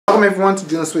Welcome everyone to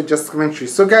Junosuede Just Commentary.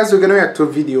 So guys, we're going to react to a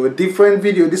video, a different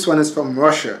video. This one is from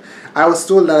Russia. I was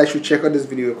told that I should check out this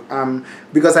video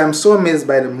because I'm so amazed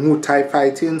by the Muay Thai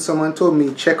fighting. Someone told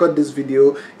me check out this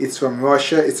video. It's from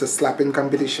Russia. It's a slapping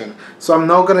competition. So I'm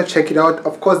now going to check it out.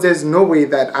 Of course, there's no way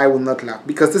that I will not laugh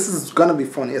because this is going to be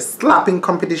funny. A slapping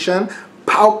competition.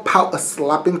 Pow pow, a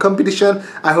slapping competition.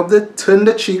 I hope they turn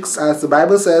the cheeks, as the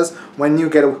Bible says, when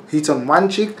you get a hit on one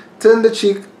cheek, turn the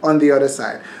cheek on the other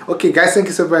side. Okay guys, thank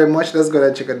you so very much. Let's go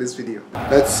and check out this video.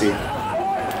 Let's see.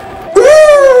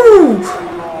 Ooh!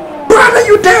 Brother,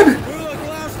 you dead!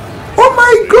 Oh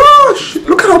my gosh!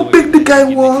 Look at how big the guy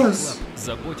was.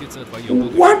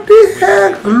 What the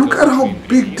heck? Look at how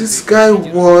big this guy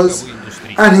was.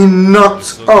 And he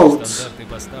knocked out.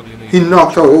 He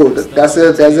knocked out. Oh, there's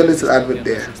a little advert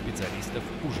there.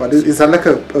 What is that, like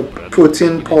a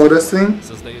protein powder thing?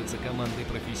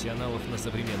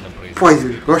 Boy,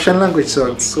 Russian language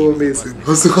sounds so amazing.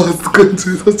 Let's go.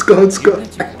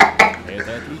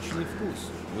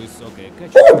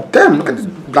 Oh damn, look at the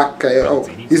black guy. Oh,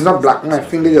 he's not black, my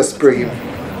finger just spray him.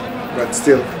 But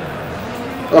still.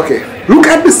 Okay, look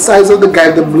at the size of the guy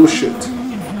with the blue shirt.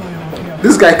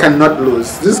 This guy cannot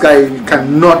lose. This guy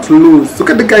cannot lose.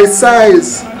 Look at the guy's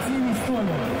size.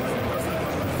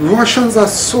 Russians are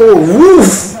so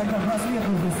woof.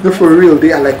 No, for real,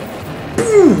 they are like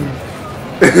boom.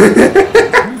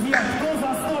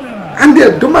 And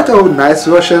they, no matter how nice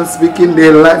Russians speaking,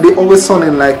 they always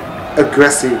sounding like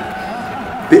aggressive.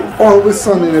 They always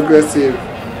sounding aggressive.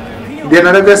 They're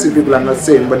not aggressive people, I'm not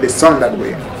saying, but they sound that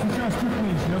way.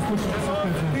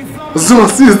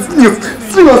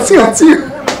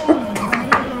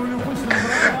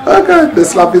 Oh god, the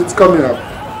slap is coming up.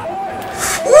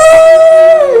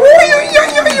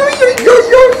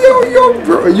 Yo,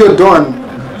 bro, you're done.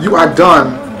 You are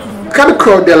done. Look at the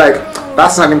crowd, they're like,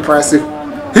 that's not impressive.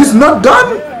 He's not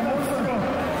done.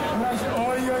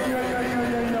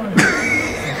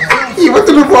 He went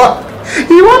to the bar.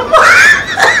 He want more.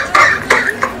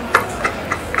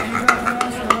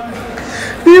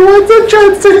 He wants to try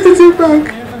and take it back.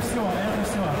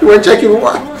 You want to check him?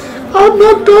 What? I'm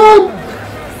not done.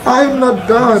 I'm not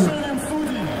done.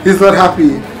 He's not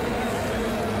happy.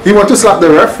 He wants to slap the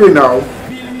referee now.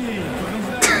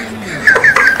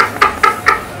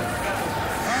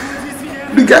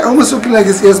 The guy almost looking like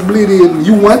his ears bleeding.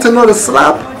 You want another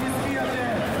slap?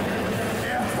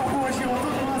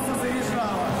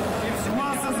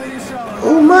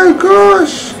 Oh my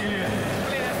gosh.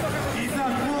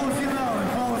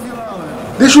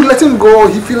 They should let him go.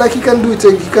 He feel like he can do it.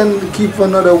 He can keep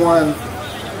another one.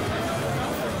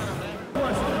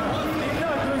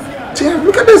 Damn,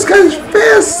 look at this guy's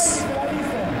face.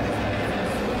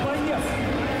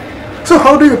 So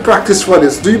how do you practice for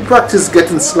this? Do you practice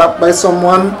getting slapped by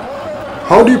someone?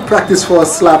 How do you practice for a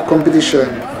slap competition?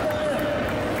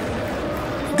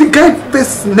 The guy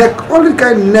face neck, all the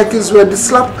guy neck is where the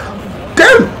slap.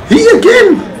 Damn, he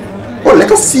again. Oh, let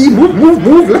us see. Move, move,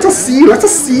 move. Let us see. Let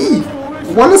us see.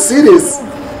 Wanna see this?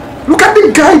 Look at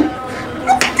the guy.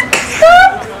 Look at the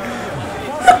guy.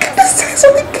 Look at the size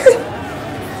of the guy.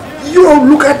 Yo,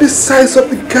 look at the size of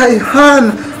the guy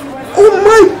hand. Oh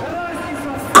my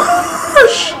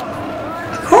gosh.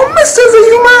 How much is a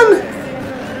human?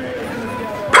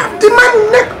 Pop the man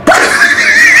neck.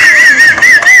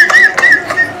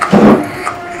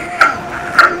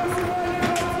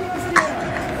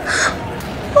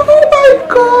 Oh my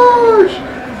gosh.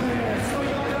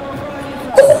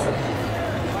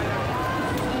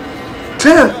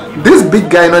 Damn, this big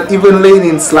guy not even laying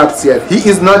in slaps yet. He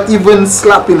is not even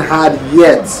slapping hard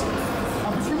yet.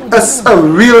 A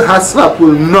real hard slap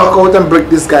will knock out and break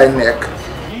this guy's neck.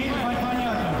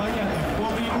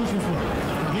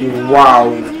 Wow.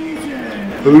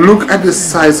 Look at the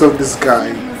size of this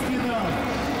guy.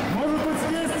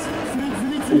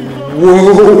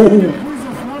 Whoa.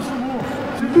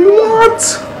 What?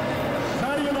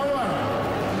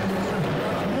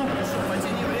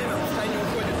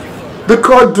 The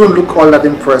crowd don't look all that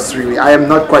impressed really. I am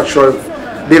not quite sure if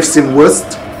they've seen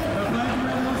worst.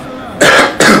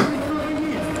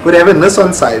 But they have a nurse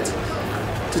on site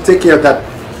to take care of that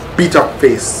beat up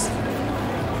face.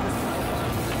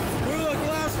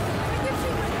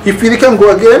 You feel he can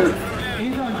go again?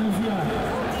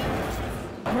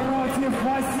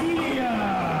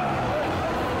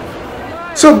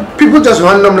 So people just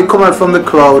randomly come out from the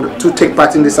crowd to take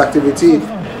part in this activity.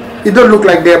 It don't look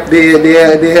like they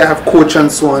have coach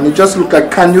and so on. It just look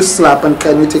like, can you slap and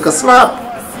can you take a slap?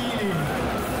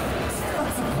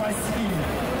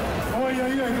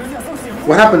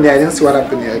 What happened there? I didn't see what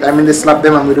happened there. I mean, they slapped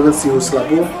them and we didn't see who slapped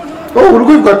who. Oh, look,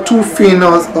 we've got two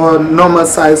females or normal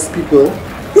sized people.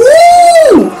 Ooh!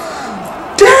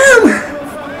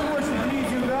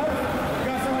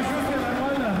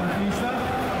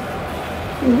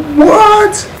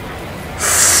 What?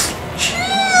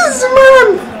 Jeez, man.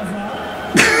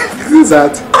 This is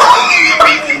that.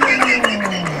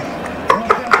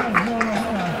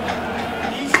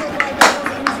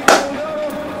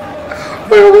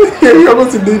 He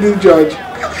almost did his judge.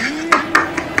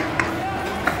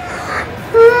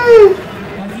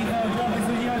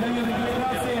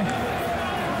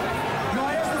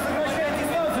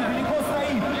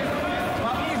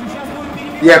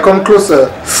 Yeah, come closer.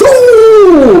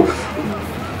 Ooh!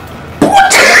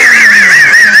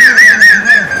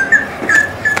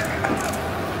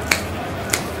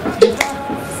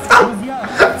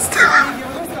 Stop.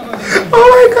 Oh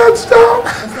my God, stop.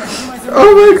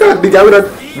 Oh my God, the guy with that.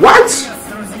 What?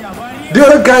 The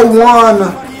other guy won.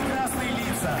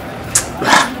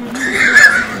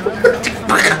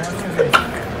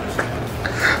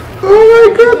 Oh my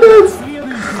goodness.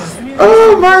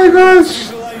 Oh my gosh.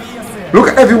 Look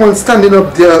at everyone standing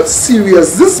up there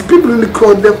serious. These people in the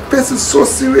crowd, their face is so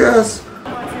serious.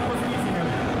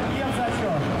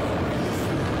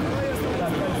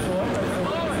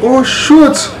 Oh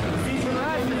shoot.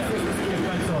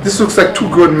 This looks like two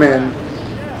good men.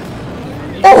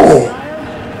 Oh!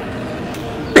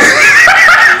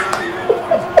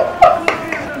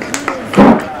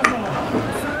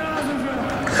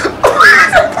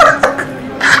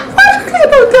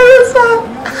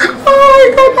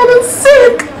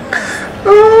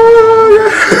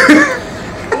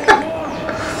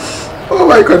 Oh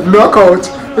my God, knockout!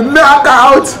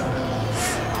 Knockout!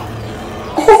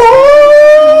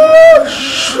 Oh,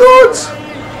 shoot!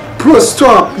 Bro,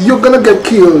 stop! You're gonna get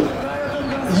killed.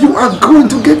 You are going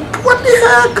to get... What the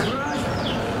heck?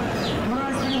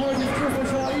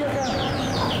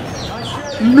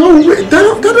 No way!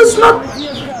 That is not...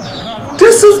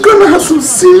 This is gonna have some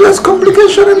serious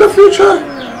complication in the future.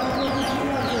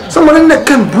 Someone that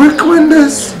can break when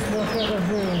this.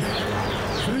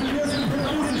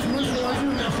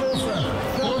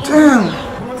 Damn.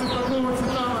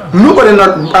 Nobody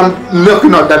I'm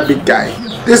knocking out that big guy.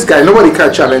 This guy, nobody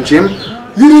can challenge him.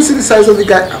 You didn't see the size of the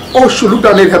guy. Oh shoot, look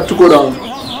down, he'd have to go down.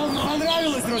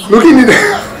 Look in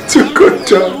there to go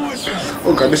down.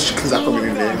 Oh God, these chickens are coming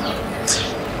in there.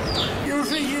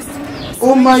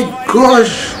 Oh my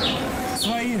gosh.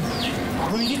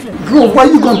 Bro, why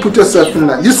you gonna put yourself in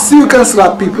that? You see you can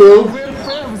slap people.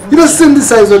 You don't see the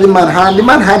size of the man hand. The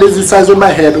man hand is the size of my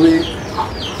head, way.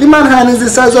 The man hand is the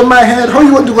size of my head. How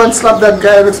you want to go and slap that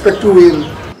guy and expect to win?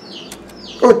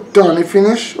 Oh darn, it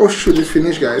finished? Oh shoot, it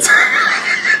finished, guys.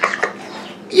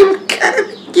 You can't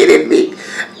be kidding me.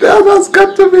 That has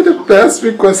got to be the best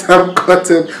request I've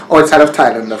gotten outside of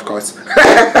Thailand, of course.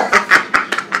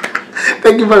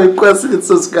 Thank you for requesting and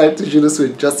subscribe to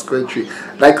Junosuede Just Country.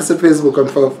 Like us on Facebook, and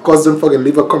of course don't forget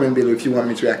leave a comment below if you want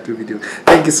me to react to a video.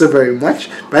 Thank you so very much.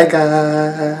 Bye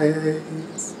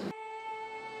guys.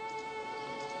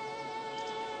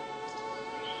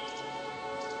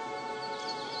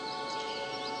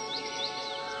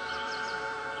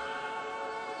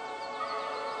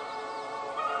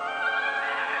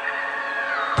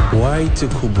 White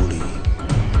Kubuli.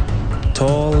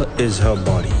 Tall is her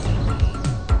body.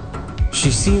 She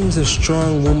seems a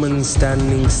strong woman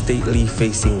standing stately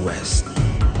facing west,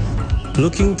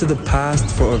 looking to the past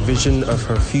for a vision of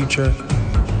her future,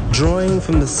 drawing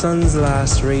from the sun's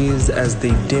last rays as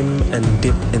they dim and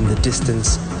dip in the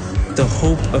distance, the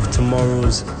hope of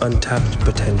tomorrow's untapped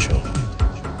potential.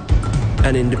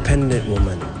 An independent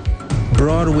woman,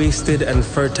 broad-waisted and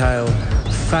fertile,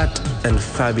 fat and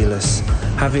fabulous,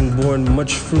 having borne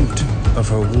much fruit of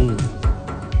her womb.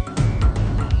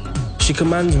 She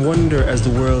commands wonder as the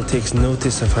world takes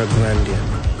notice of her grandeur.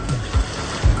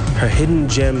 Her hidden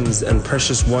gems and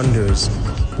precious wonders,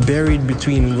 buried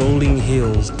between rolling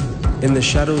hills, in the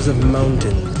shadows of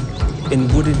mountains, in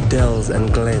wooded dells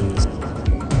and glens.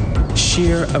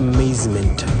 Sheer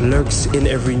amazement lurks in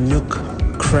every nook,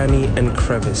 cranny and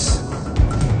crevice.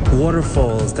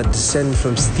 Waterfalls that descend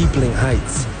from steepling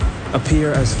heights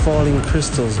appear as falling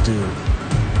crystals do.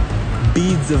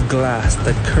 Beads of glass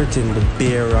that curtain the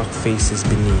bare rock faces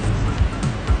beneath.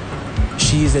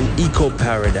 She is an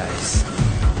eco-paradise,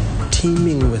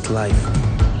 teeming with life.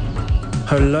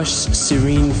 Her lush,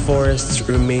 serene forests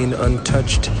remain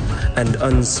untouched and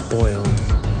unspoiled.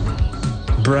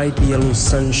 Bright yellow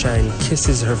sunshine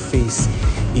kisses her face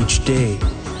each day,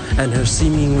 and her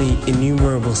seemingly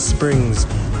innumerable springs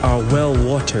are well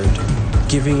watered,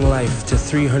 giving life to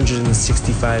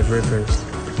 365 rivers.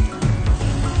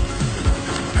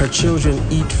 Her children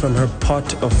eat from her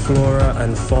pot of flora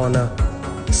and fauna,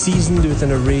 seasoned with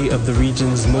an array of the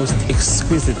region's most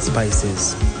exquisite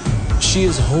spices. She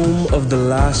is home of the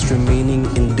last remaining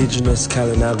indigenous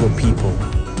Kalinago people,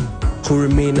 who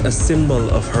remain a symbol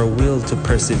of her will to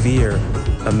persevere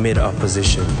amid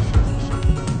opposition.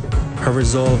 Her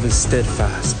resolve is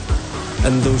steadfast,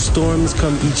 and though storms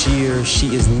come each year,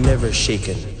 she is never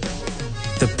shaken.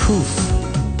 The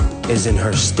proof is in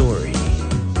her story.